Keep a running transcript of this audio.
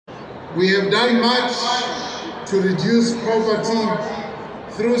We have done much to reduce poverty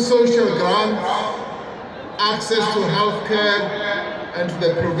through social grants, access to healthcare, and to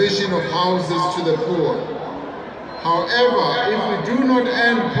the provision of houses to the poor. However, if we do not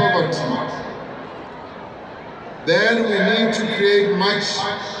end poverty, then we need to create much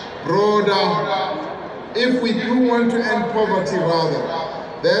broader, if we do want to end poverty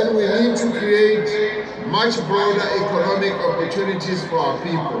then we need to create much broader economic opportunities for our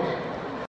people.